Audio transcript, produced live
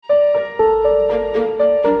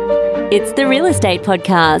It's the Real Estate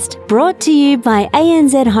Podcast, brought to you by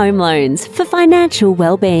ANZ Home Loans for financial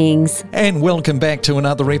well-beings. And welcome back to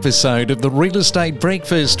another episode of the Real Estate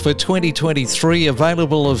Breakfast for 2023,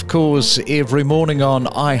 available, of course, every morning on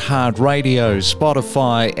iHeartRadio,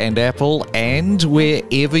 Spotify and Apple, and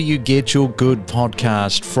wherever you get your good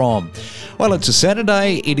podcast from. Well, it's a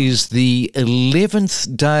Saturday. It is the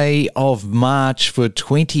 11th day of March for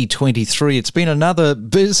 2023. It's been another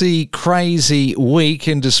busy, crazy week,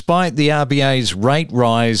 and despite the RBA's rate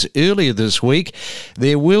rise earlier this week,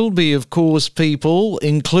 there will be, of course, people,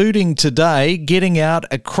 including today, getting out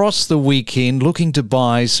across the weekend looking to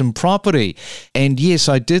buy some property. And yes,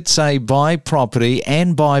 I did say buy property,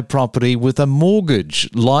 and buy property with a mortgage.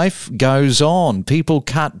 Life goes on. People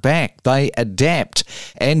cut back. They adapt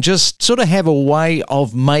and just sort of have a way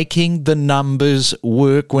of making the numbers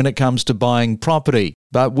work when it comes to buying property.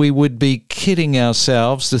 But we would be kidding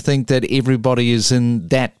ourselves to think that everybody is in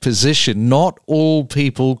that position. Not all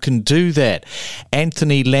people can do that.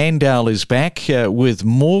 Anthony Landau is back with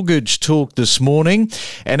Mortgage Talk this morning.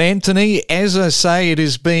 And Anthony, as I say, it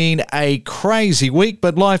has been a crazy week,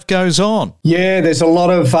 but life goes on. Yeah, there's a lot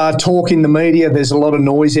of talk in the media. There's a lot of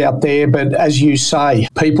noise out there. But as you say,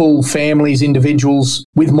 people, families, individuals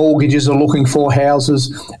with mortgages are looking for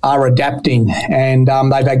houses, are adapting. And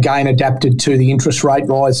they've again adapted to the interest rate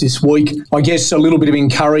rise this week. I guess a little bit of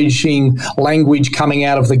encouraging language coming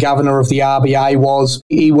out of the governor of the RBA was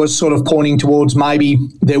he was sort of pointing towards maybe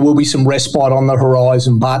there will be some respite on the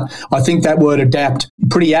horizon. But I think that word adapt,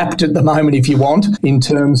 pretty apt at the moment if you want, in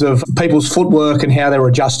terms of people's footwork and how they're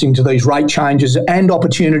adjusting to these rate changes and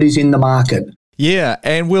opportunities in the market. Yeah,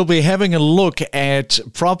 and we'll be having a look at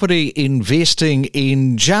property investing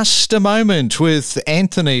in just a moment with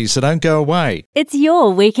Anthony, so don't go away. It's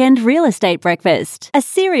your weekend real estate breakfast, a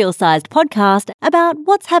serial-sized podcast about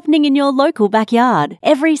what's happening in your local backyard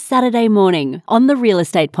every Saturday morning on the Real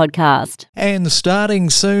Estate Podcast. And starting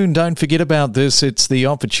soon, don't forget about this, it's the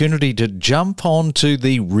opportunity to jump onto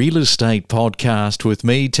the Real Estate Podcast with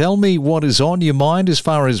me. Tell me what is on your mind as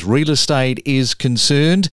far as real estate is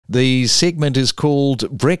concerned. The segment is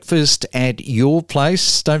called Breakfast at Your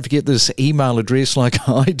Place. Don't forget this email address like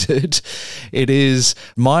I did. It is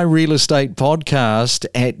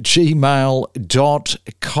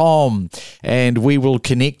myrealestatepodcast@gmail.com, and we will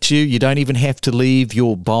connect you. You don't even have to leave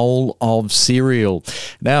your bowl of cereal.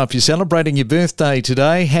 Now, if you're celebrating your birthday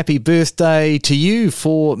today, happy birthday to you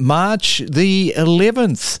for March the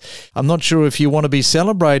 11th. I'm not sure if you want to be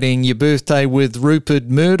celebrating your birthday with Rupert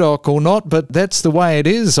Murdoch or not, but that's the way it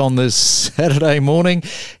is on this Saturday morning.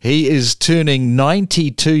 He is turning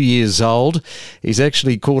 92 years old. He's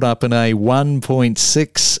actually caught up in a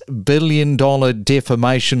 $1.6 billion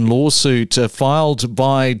defamation lawsuit filed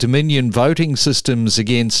by Dominion Voting Systems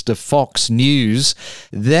against Fox News.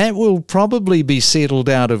 That will probably be settled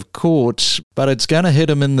out of court, but it's going to hit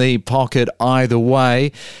him in the pocket either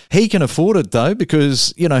way. He can afford it though,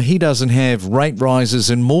 because, he doesn't have rate rises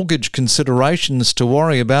and mortgage considerations to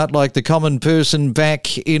worry about like the common person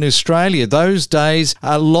back in Australia. Those days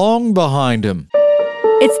are long behind him.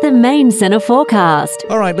 It's the Main Centre forecast.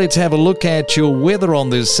 All right, let's have a look at your weather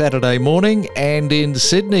on this Saturday morning. And in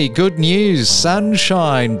Sydney, good news,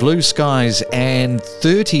 sunshine, blue skies and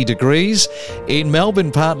 30 degrees. In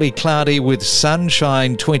Melbourne, partly cloudy with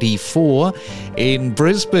sunshine, 24. In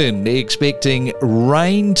Brisbane, expecting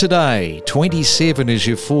rain today, 27 is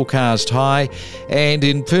your forecast high. And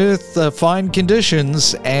in Perth, fine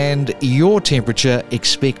conditions and your temperature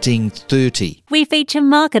expecting 30. We feature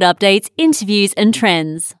market updates, interviews and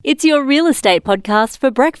trends. It's your real estate podcast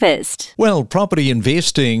for breakfast. Well, property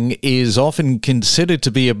investing is often considered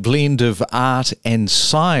to be a blend of art and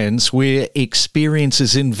science where experience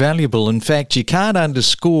is invaluable. In fact, you can't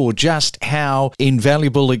underscore just how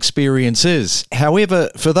invaluable experience is. However,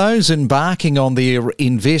 for those embarking on their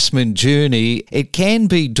investment journey, it can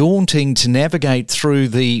be daunting to navigate through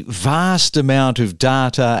the vast amount of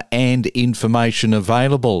data and information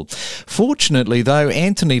available. Fortunately, though,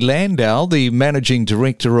 Anthony Landau, the managing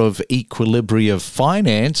director of Equilibria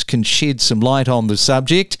Finance, can shed some light on the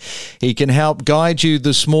subject. He can help guide you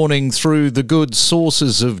this morning through the good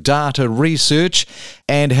sources of data research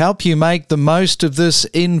and help you make the most of this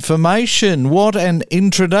information. What an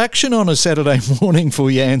introduction on a Saturday morning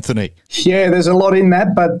for you, Anthony. Yeah, there's a lot in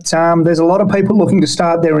that, but there's a lot of people looking to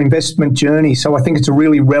start their investment journey. So I think it's a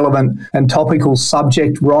really relevant and topical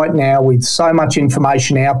subject right now with so much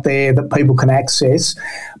information out there that people can access.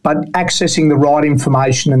 But accessing the right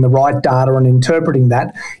information and the right data and interpreting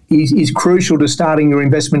that is crucial to starting your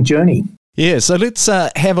investment journey. Yeah, so let's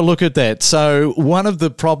have a look at that. So one of the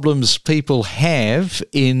problems people have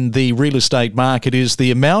in the real estate market is the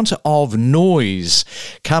amount of noise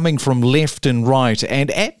coming from left and right. And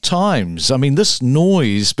at times, I mean, this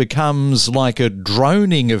noise becomes like a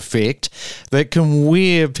droning effect that can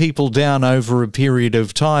wear people down over a period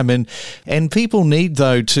of time. And people need,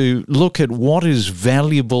 though, to look at what is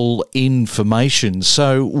valuable information.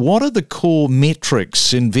 So what are the core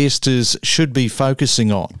metrics investors should be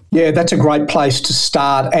focusing on? Yeah, that's a great place to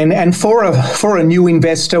start. And for a new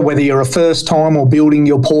investor, whether you're a first time or building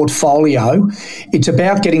your portfolio, it's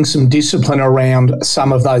about getting some discipline around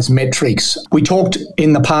some of those metrics. We talked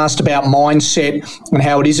in the past about mindset and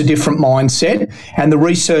how it is a different mindset, and the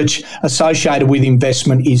research associated with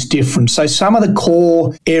investment is different. So some of the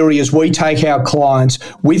core areas we take our clients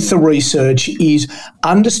with the research is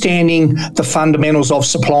understanding the fundamentals of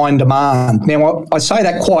supply and demand. Now, I say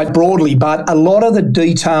that quite broadly, but a lot of the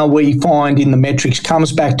detail we find in the metrics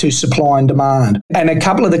comes back to supply and demand. And a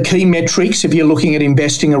couple of the key metrics, if you're looking at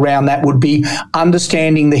investing around that, would be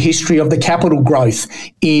understanding the history of the capital growth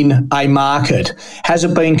in a market. Has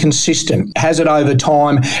it been consistent? Has it over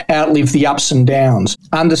time outlived the ups and downs?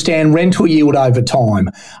 Understand rental yield over time.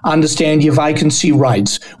 Understand your vacancy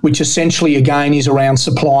rates, which essentially again is around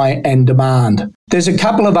supply and demand. There's a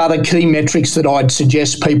couple of other key metrics that I'd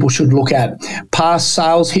suggest people should look at. Past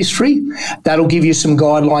sales history, that'll give you some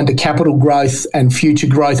guideline to capital growth and future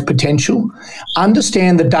growth potential.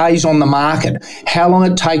 Understand the days on the market, how long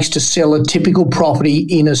it takes to sell a typical property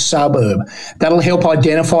in a suburb. That'll help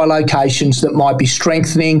identify locations that might be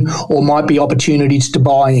strengthening or might be opportunities to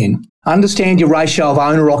buy in. Understand your ratio of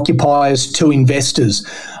owner-occupiers to investors.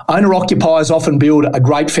 Owner-occupiers often build a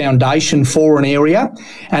great foundation for an area.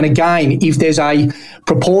 And again, if there's a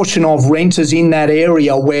proportion of renters in that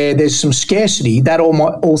area where there's some scarcity, that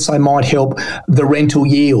also might help the rental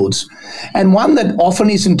yields. And one that often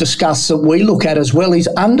isn't discussed that we look at as well is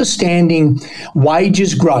understanding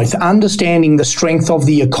wages growth, understanding the strength of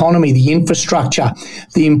the economy, the infrastructure,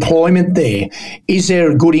 the employment there. Is there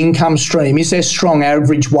a good income stream? Is there strong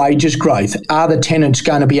average wages growth? Are the tenants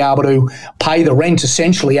going to be able to pay the rent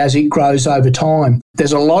essentially as it grows over time?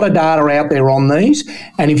 There's a lot of data out there on these,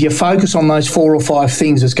 and if you focus on those 4 or 5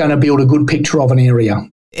 things, it's going to build a good picture of an area.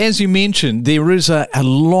 As you mentioned, there is a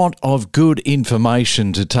lot of good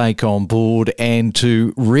information to take on board and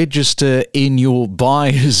to register in your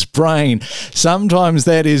buyer's brain. Sometimes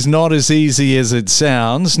that is not as easy as it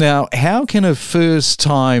sounds. Now, how can a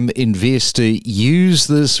first-time investor use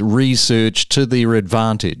this research to their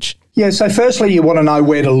advantage? Yeah, so firstly, you want to know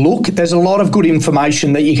where to look. There's a lot of good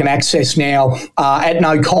information that you can access now at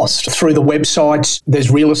no cost through the websites. There's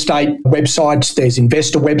real estate websites, there's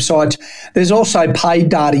investor websites. There's also paid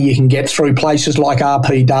data you can get through places like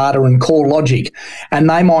RP Data and CoreLogic, and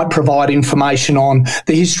they might provide information on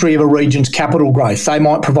the history of a region's capital growth. They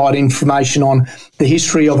might provide information on the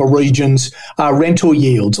history of a region's rental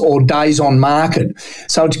yields or days on market.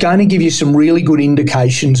 So it's going to give you some really good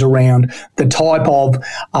indications around the type of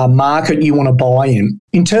market you want to buy in.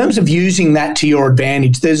 In terms of using that to your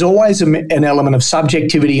advantage, there's always an element of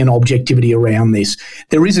subjectivity and objectivity around this.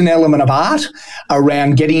 There is an element of art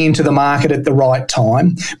around getting into the market at the right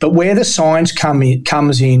time, but where the science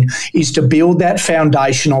comes in is to build that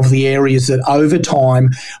foundation of the areas that over time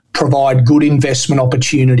provide good investment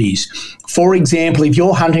opportunities. For example, if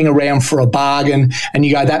you're hunting around for a bargain and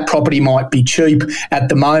you go, that property might be cheap at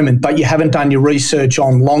the moment, but you haven't done your research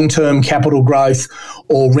on long-term capital growth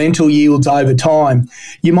or rental yields over time,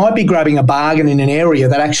 you might be grabbing a bargain in an area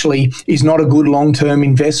that actually is not a good long-term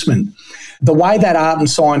investment. The way that art and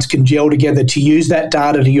science can gel together to use that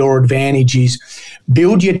data to your advantage is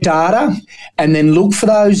build your data and then look for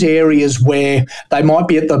those areas where they might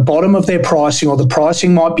be at the bottom of their pricing or the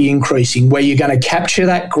pricing might be increasing, where you're going to capture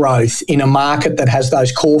that growth in a market that has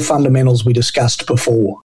those core fundamentals we discussed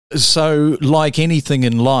before. So, like anything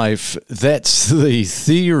in life, that's the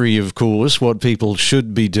theory, of course, what people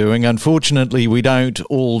should be doing. Unfortunately, we don't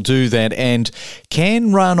all do that and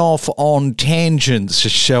can run off on tangents,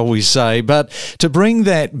 shall we say. But to bring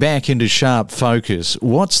that back into sharp focus,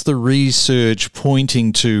 what's the research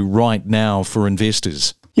pointing to right now for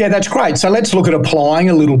investors? Yeah, that's great. So let's look at applying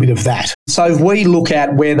a little bit of that. So if we look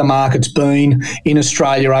at where the market's been in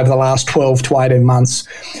Australia over the last 12 to 18 months,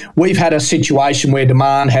 we've had a situation where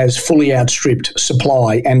demand has fully outstripped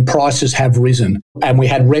supply and prices have risen. And we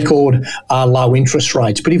had record low interest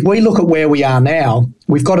rates. But if we look at where we are now,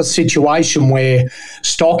 we've got a situation where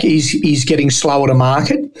stock is getting slower to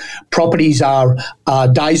market. Properties are,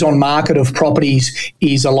 days on market of properties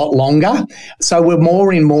is a lot longer. So we're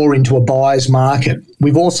more and more into a buyer's market.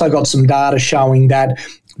 We've also got some data showing that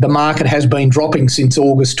the market has been dropping since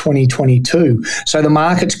August 2022. So the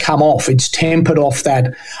market's come off. It's tempered off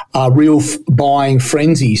that real buying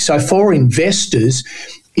frenzy. So for investors,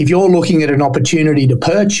 if you're looking at an opportunity to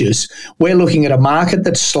purchase, we're looking at a market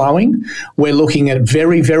that's slowing. We're looking at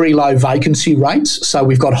very, very low vacancy rates. So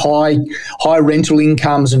we've got high rental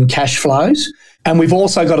incomes and cash flows. And we've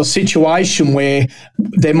also got a situation where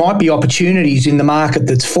there might be opportunities in the market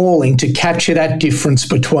that's falling to capture that difference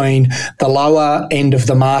between the lower end of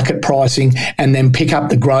the market pricing and then pick up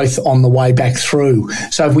the growth on the way back through.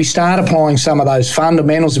 So if we start applying some of those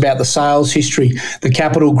fundamentals about the sales history, the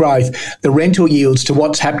capital growth, the rental yields to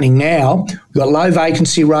what's happening now, we've got low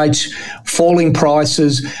vacancy rates, falling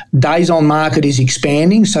prices, days on market is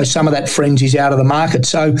expanding, so some of that frenzy is out of the market.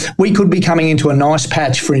 So we could be coming into a nice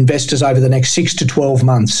patch for investors over the next 6 to 12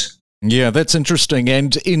 months. Yeah, that's interesting.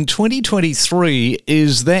 And in 2023,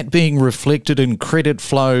 is that being reflected in credit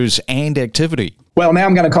flows and activity? Well, now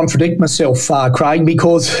I'm going to contradict myself, Craig,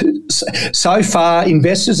 because so far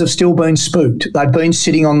investors have still been spooked. They've been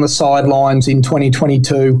sitting on the sidelines in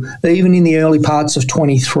 2022, even in the early parts of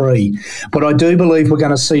 23. But I do believe we're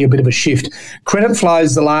going to see a bit of a shift. Credit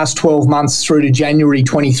flows the last 12 months through to January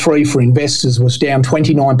 23 for investors was down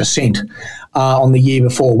 29%. On the year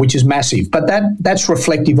before, which is massive. But that's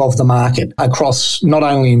reflective of the market across not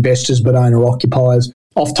only investors but owner-occupiers.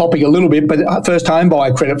 Off topic a little bit, but first home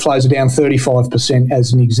buyer credit flows are down 35%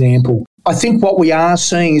 as an example. I think what we are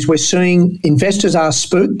seeing is we're seeing investors are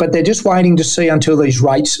spooked, but they're just waiting to see until these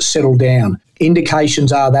rates settle down.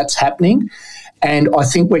 Indications are that's happening. And I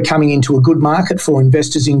think we're coming into a good market for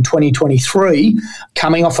investors in 2023,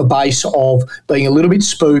 coming off a base of being a little bit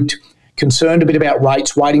spooked, concerned a bit about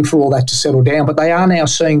rates, waiting for all that to settle down. But they are now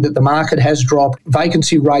seeing that the market has dropped,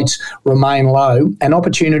 vacancy rates remain low, and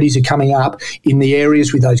opportunities are coming up in the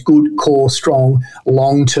areas with those good, core, strong,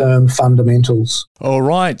 long-term fundamentals. All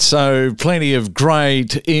right, so plenty of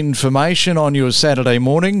great information on your Saturday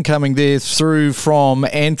morning coming there through from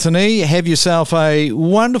Anthony. Have yourself a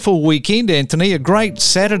wonderful weekend, Anthony, a great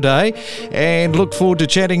Saturday, and look forward to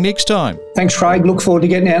chatting next time. Thanks, Craig. Look forward to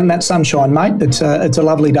getting out in that sunshine, mate. It's a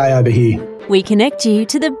lovely day over here. We connect you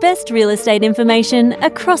to the best real estate information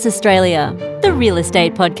across Australia. The Real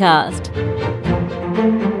Estate Podcast.